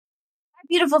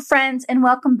Beautiful friends, and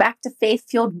welcome back to Faith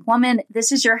Fueled Woman.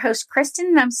 This is your host, Kristen,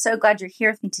 and I'm so glad you're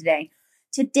here with me today.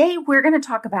 Today, we're going to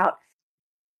talk about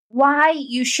why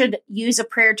you should use a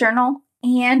prayer journal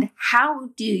and how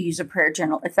do you use a prayer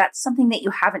journal if that's something that you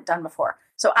haven't done before.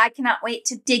 So I cannot wait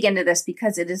to dig into this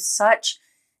because it is such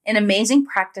an amazing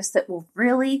practice that will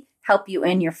really help you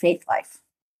in your faith life.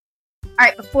 All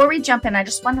right, before we jump in, I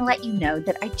just want to let you know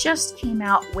that I just came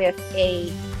out with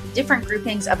a different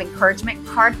groupings of encouragement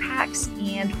card packs.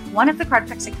 And one of the card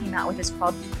packs I came out with is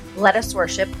called Let Us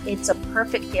Worship. It's a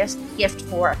perfect gift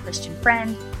for a Christian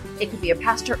friend. It could be a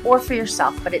pastor or for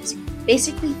yourself, but it's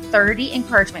basically 30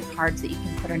 encouragement cards that you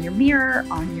can put on your mirror,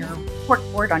 on your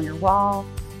corkboard, on your wall,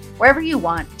 wherever you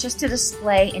want, just to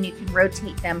display, and you can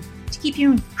rotate them to keep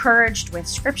you encouraged with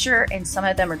scripture. And some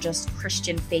of them are just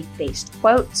Christian faith-based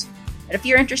quotes. But if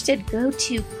you're interested, go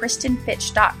to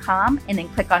KristenFitch.com and then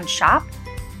click on shop.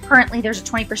 Currently, there's a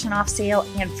 20% off sale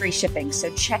and free shipping.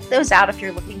 So check those out if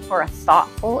you're looking for a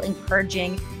thoughtful,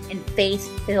 encouraging, and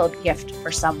faith-filled gift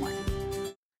for someone.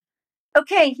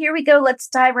 Okay, here we go. Let's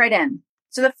dive right in.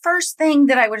 So the first thing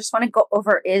that I would just want to go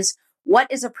over is, what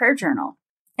is a prayer journal?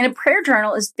 And a prayer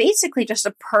journal is basically just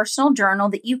a personal journal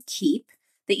that you keep,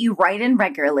 that you write in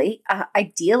regularly,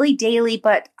 ideally daily,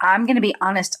 but I'm going to be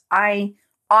honest, I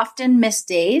often miss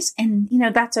days, and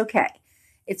that's okay.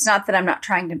 It's not that I'm not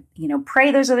trying to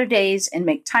pray those other days and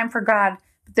make time for God,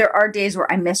 but there are days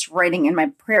where I miss writing in my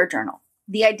prayer journal.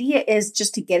 The idea is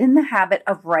just to get in the habit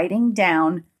of writing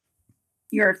down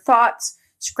your thoughts,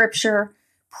 scripture,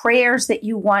 prayers that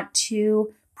you want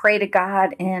to pray to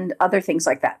God, and other things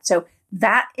like that. So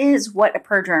that is what a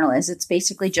prayer journal is. It's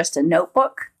basically just a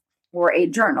notebook or a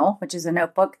journal, which is a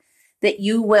notebook that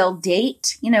you will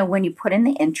date, when you put in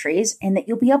the entries, and that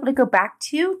you'll be able to go back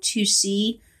to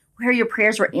see where your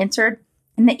prayers were answered,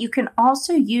 and that you can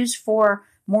also use for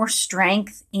more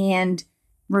strength and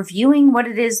reviewing what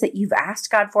it is that you've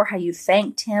asked God for, how you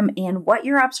thanked Him, and what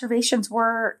your observations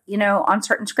were, on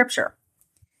certain scripture.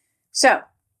 So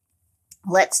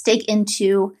let's dig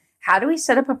into, how do we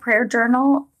set up a prayer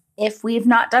journal if we've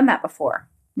not done that before?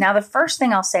 Now, the first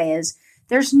thing I'll say is,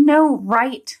 there's no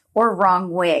right or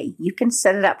wrong way. You can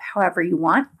set it up however you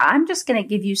want. I'm just going to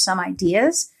give you some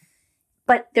ideas,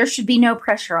 but there should be no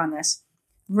pressure on this.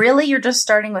 Really, you're just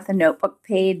starting with a notebook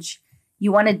page.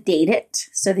 You want to date it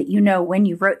so that you know when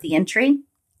you wrote the entry.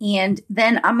 And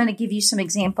then I'm going to give you some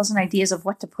examples and ideas of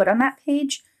what to put on that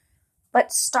page.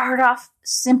 But start off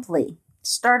simply.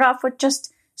 Start off with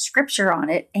just scripture on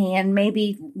it and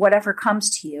maybe whatever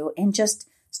comes to you, and just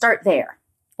start there.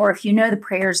 Or if you know the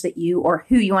prayers that you, or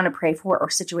who you want to pray for,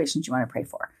 or situations you want to pray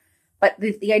for. But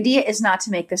the idea is not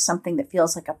to make this something that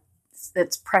feels like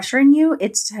that's pressuring you.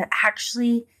 It's to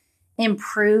actually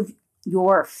improve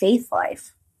your faith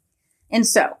life. And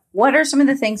so, what are some of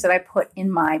the things that I put in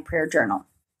my prayer journal?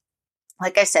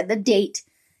 Like I said, the date,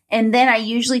 and then I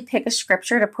usually pick a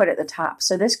scripture to put at the top.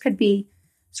 So this could be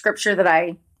scripture that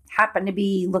I happen to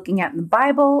be looking at in the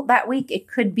Bible that week. It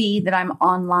could be that I'm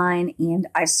online and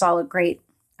I saw a great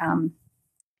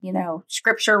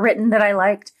scripture written that I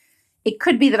liked. It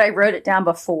could be that I wrote it down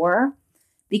before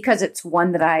because it's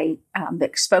one that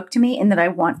that spoke to me and that I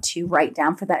want to write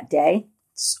down for that day.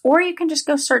 Or you can just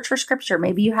go search for scripture.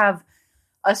 Maybe you have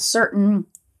a certain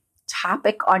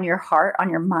topic on your heart,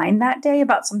 on your mind that day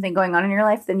about something going on in your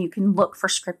life, then you can look for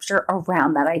scripture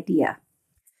around that idea.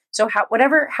 So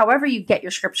however you get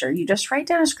your scripture, you just write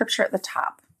down a scripture at the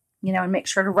top, and make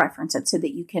sure to reference it so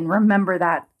that you can remember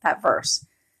that verse.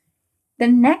 The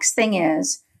next thing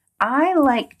is, I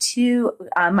like to,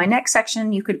 my next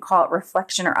section, you could call it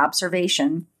reflection or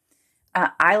observation.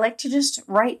 I like to just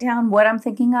write down what I'm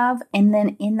thinking of. And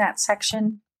then in that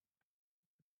section,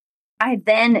 I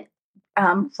then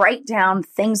write down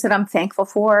things that I'm thankful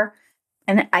for.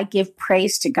 And I give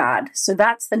praise to God. So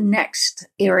that's the next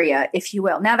area, if you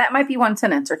will. Now, that might be one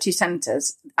sentence or two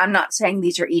sentences. I'm not saying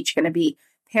these are each going to be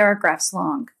paragraphs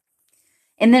long.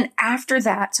 And then after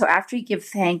that, so after you give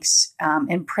thanks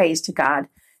and praise to God,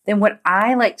 then what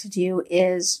I like to do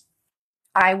is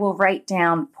I will write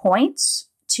down points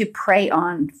to pray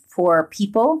on for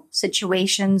people,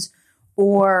 situations,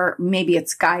 or maybe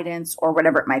it's guidance or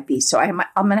whatever it might be. So I'm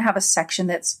going to have a section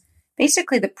that's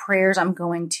basically the prayers I'm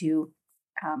going to,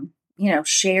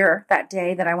 share that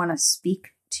day that I want to speak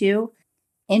to.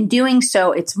 In doing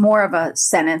so, it's more of a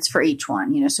sentence for each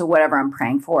one, so whatever I'm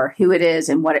praying for, who it is,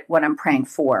 and what I'm praying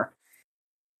for.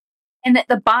 And at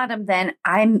the bottom, then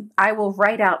I will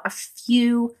write out a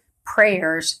few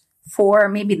prayers for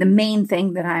maybe the main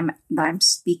thing that I'm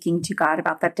speaking to God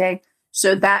about that day.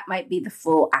 So that might be the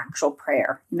full actual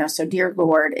prayer, so dear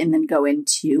Lord, and then go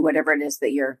into whatever it is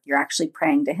that you're actually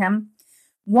praying to Him.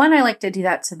 One, I like to do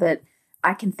that so that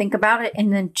I can think about it,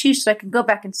 and then two, so I can go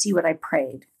back and see what I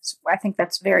prayed. So I think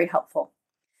that's very helpful.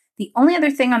 The only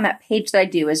other thing on that page that I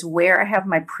do is where I have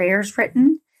my prayers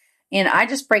written. And I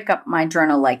just break up my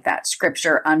journal like that.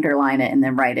 Scripture, underline it, and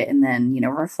then write it. And then,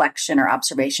 reflection or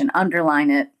observation,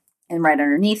 underline it and write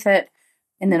underneath it.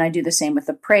 And then I do the same with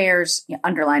the prayers,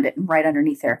 underline it and write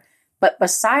underneath there. But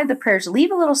beside the prayers,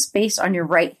 leave a little space on your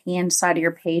right-hand side of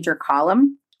your page or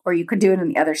column, or you could do it on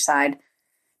the other side,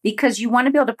 because you want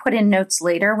to be able to put in notes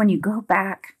later when you go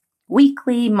back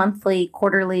weekly, monthly,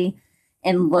 quarterly,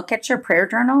 and look at your prayer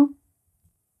journal.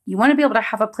 You want to be able to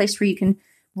have a place where you can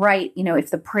write, if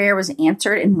the prayer was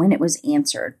answered and when it was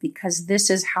answered, because this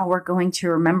is how we're going to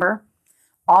remember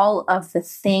all of the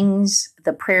things,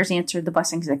 the prayers answered, the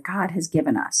blessings that God has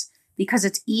given us, because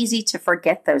it's easy to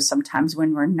forget those sometimes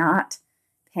when we're not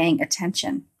paying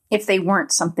attention, if they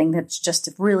weren't something that's just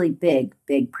a really big,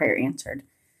 big prayer answered.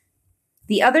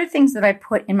 The other things that I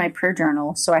put in my prayer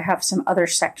journal, so I have some other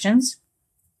sections.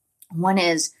 One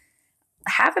is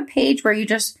have a page where you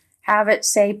just have it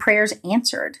say prayers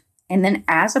answered. And then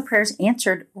as a prayer is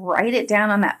answered, write it down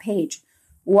on that page.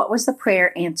 What was the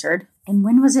prayer answered and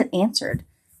when was it answered?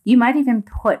 You might even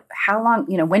put how long,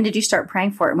 when did you start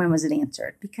praying for it and when was it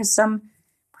answered? Because some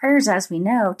prayers, as we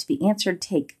know, to be answered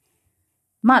take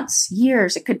months,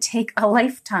 years. It could take a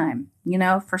lifetime,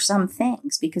 for some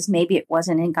things, because maybe it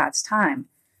wasn't in God's time.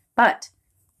 But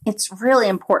it's really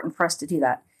important for us to do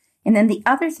that. And then the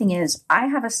other thing is I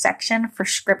have a section for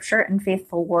scripture and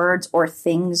faithful words or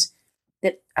things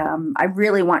that I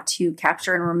really want to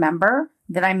capture and remember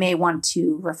that I may want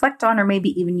to reflect on or maybe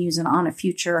even use it on a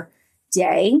future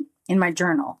day in my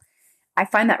journal. I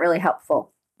find that really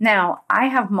helpful. Now, I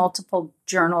have multiple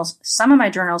journals. Some of my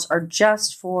journals are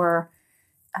just for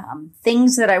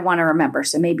things that I want to remember.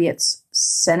 So maybe it's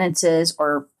sentences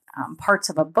or parts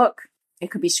of a book.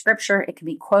 It could be scripture. It could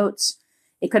be quotes.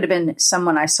 It could have been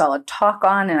someone I saw a talk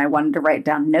on and I wanted to write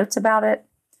down notes about it.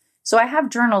 So I have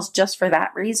journals just for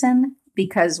that reason.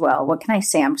 Because, well, what can I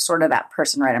say? I'm sort of that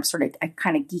person, right? I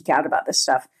kind of geek out about this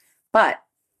stuff. But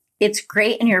it's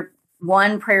great in your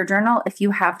one prayer journal if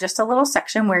you have just a little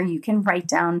section where you can write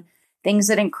down things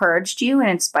that encouraged you and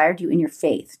inspired you in your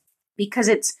faith. Because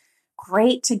it's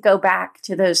great to go back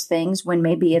to those things when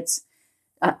maybe it's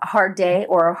a hard day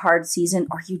or a hard season,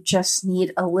 or you just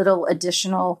need a little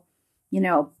additional,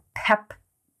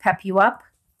 pep you up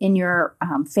in your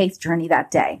faith journey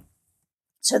that day.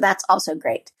 So that's also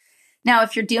great. Now,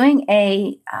 if you're doing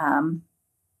a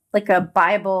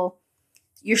Bible,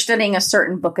 you're studying a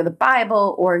certain book of the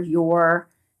Bible, or you're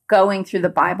going through the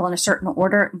Bible in a certain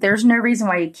order, there's no reason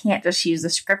why you can't just use the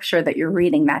scripture that you're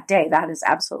reading that day. That is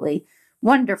absolutely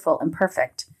wonderful and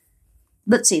perfect.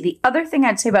 Let's see. The other thing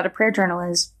I'd say about a prayer journal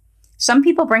is some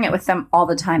people bring it with them all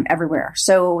the time, everywhere.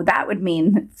 So that would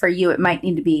mean for you, it might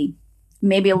need to be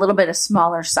maybe a little bit of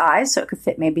smaller size, so it could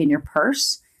fit maybe in your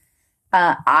purse.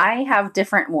 I have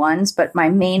different ones, but my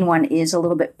main one is a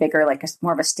little bit bigger, like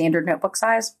more of a standard notebook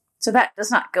size. So that does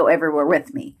not go everywhere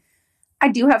with me. I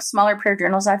do have smaller prayer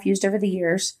journals I've used over the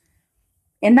years,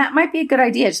 and that might be a good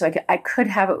idea. So I could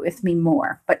have it with me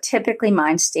more, but typically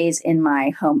mine stays in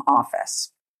my home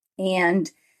office. And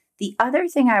the other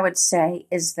thing I would say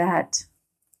is that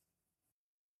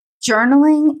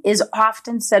journaling is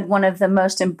often said one of the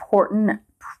most important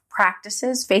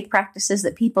practices, faith practices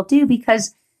that people do,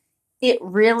 because it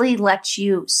really lets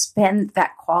you spend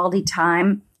that quality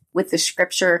time with the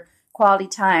scripture, quality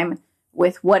time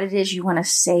with what it is you want to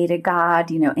say to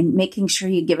God, and making sure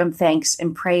you give him thanks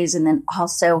and praise. And then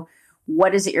also,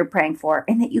 what is it you're praying for?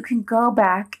 And that you can go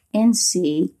back and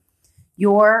see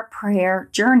your prayer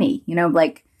journey,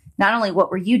 like not only what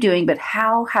were you doing, but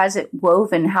how has it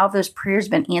woven, how have those prayers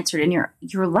been answered in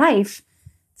your life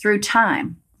through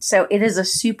time. So it is a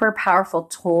super powerful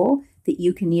tool that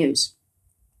you can use.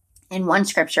 And one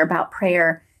scripture about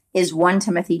prayer is 1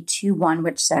 Timothy 2:1,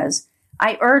 which says,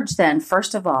 I urge then,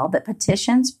 first of all, that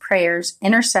petitions, prayers,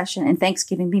 intercession, and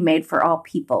thanksgiving be made for all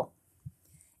people.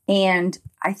 And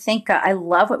I think I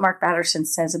love what Mark Batterson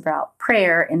says about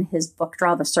prayer in his book,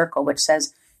 Draw the Circle, which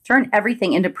says, turn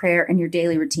everything into prayer in your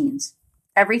daily routines,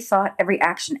 every thought, every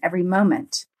action, every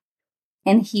moment.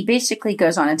 And he basically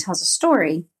goes on and tells a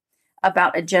story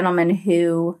about a gentleman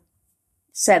who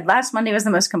said, last Monday was the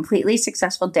most completely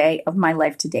successful day of my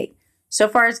life to date. So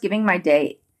far as giving my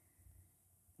day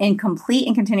in complete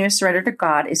and continuous surrender to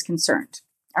God is concerned.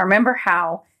 I remember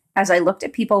how, as I looked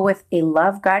at people with a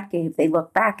love God gave, they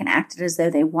looked back and acted as though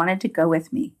they wanted to go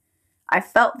with me. I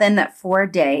felt then that for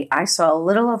a day, I saw a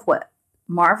little of what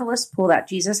marvelous pull that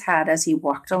Jesus had as he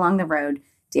walked along the road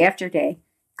day after day,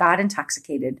 God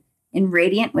intoxicated, and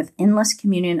radiant with endless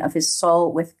communion of his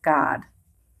soul with God.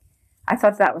 I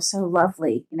thought that was so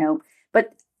lovely,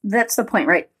 but that's the point,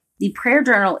 right? The prayer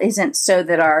journal isn't so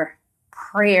that our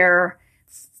praying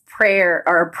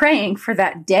for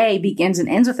that day begins and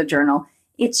ends with a journal.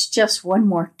 It's just one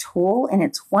more tool, and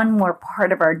it's one more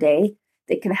part of our day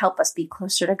that can help us be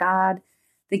closer to God,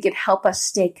 that can help us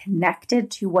stay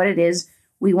connected to what it is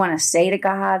we want to say to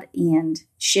God and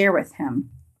share with him.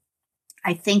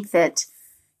 I think that,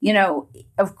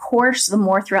 of course, the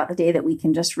more throughout the day that we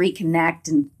can just reconnect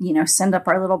and, send up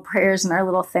our little prayers and our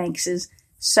little thanks is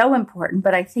so important.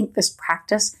 But I think this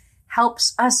practice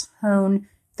helps us hone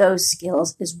those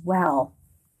skills as well.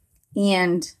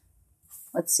 And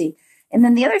let's see. And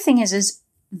then the other thing is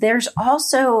there's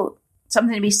also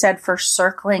something to be said for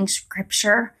circling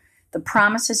Scripture, the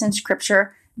promises in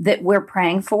Scripture that we're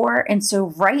praying for. And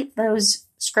so write those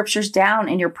scriptures down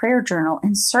in your prayer journal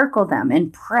and circle them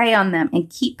and pray on them and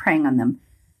keep praying on them.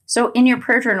 So in your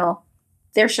prayer journal,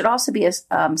 there should also be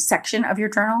a section of your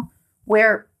journal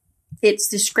where it's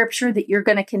the scripture that you're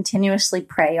going to continuously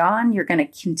pray on. You're going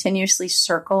to continuously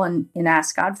circle and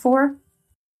ask God for.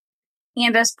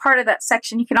 And as part of that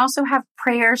section, you can also have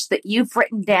prayers that you've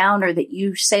written down or that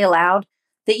you say aloud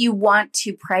that you want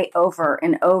to pray over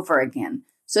and over again.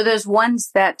 So those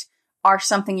ones that are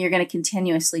something you're going to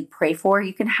continuously pray for,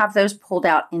 you can have those pulled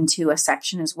out into a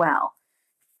section as well.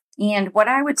 And what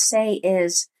I would say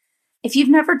is, if you've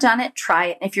never done it, try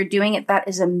it. If you're doing it, that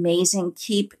is amazing.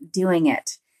 Keep doing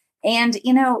it. And,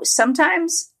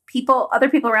 sometimes other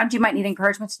people around you might need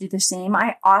encouragement to do the same.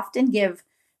 I often give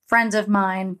friends of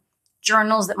mine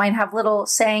journals that might have little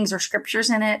sayings or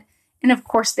scriptures in it. And of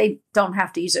course, they don't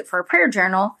have to use it for a prayer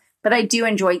journal, but I do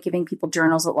enjoy giving people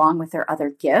journals along with their other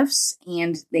gifts,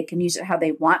 and they can use it how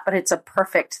they want, but it's a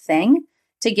perfect thing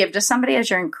to give to somebody as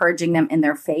you're encouraging them in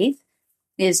their faith,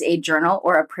 is a journal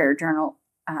or a prayer journal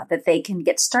that they can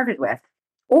get started with.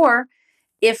 Or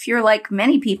if you're like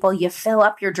many people, you fill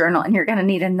up your journal and you're going to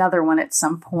need another one at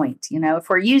some point. If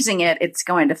we're using it, it's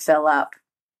going to fill up.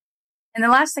 And the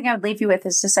last thing I would leave you with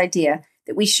is this idea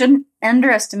that we shouldn't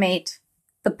underestimate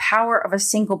the power of a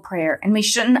single prayer, and we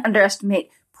shouldn't underestimate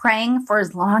praying for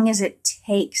as long as it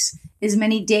takes, as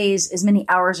many days, as many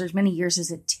hours, or as many years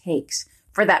as it takes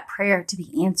for that prayer to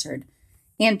be answered.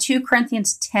 And 2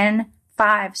 Corinthians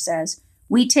 10:5 says,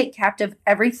 "We take captive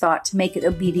every thought to make it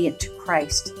obedient to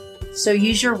Christ." So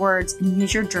use your words and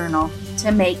use your journal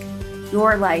to make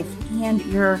your life and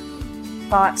your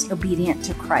thoughts obedient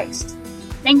to Christ.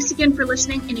 Thanks again for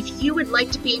listening. And if you would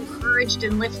like to be encouraged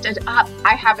and lifted up,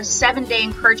 I have a 7-day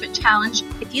encouragement challenge.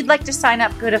 If you'd like to sign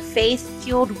up, go to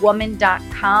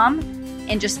faithfueledwoman.com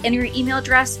and just enter your email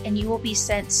address, and you will be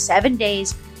sent 7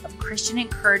 days of Christian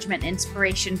encouragement and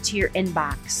inspiration to your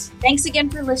inbox. Thanks again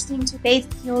for listening to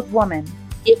Faith Fueled Woman.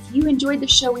 If you enjoyed the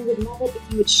show, we would love it if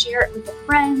you would share it with a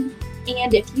friend,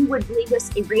 and if you would leave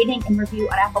us a rating and review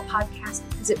on Apple Podcasts,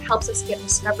 because it helps us get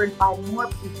discovered by more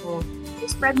people to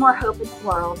spread more hope in the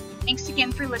world. Thanks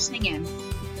again for listening in.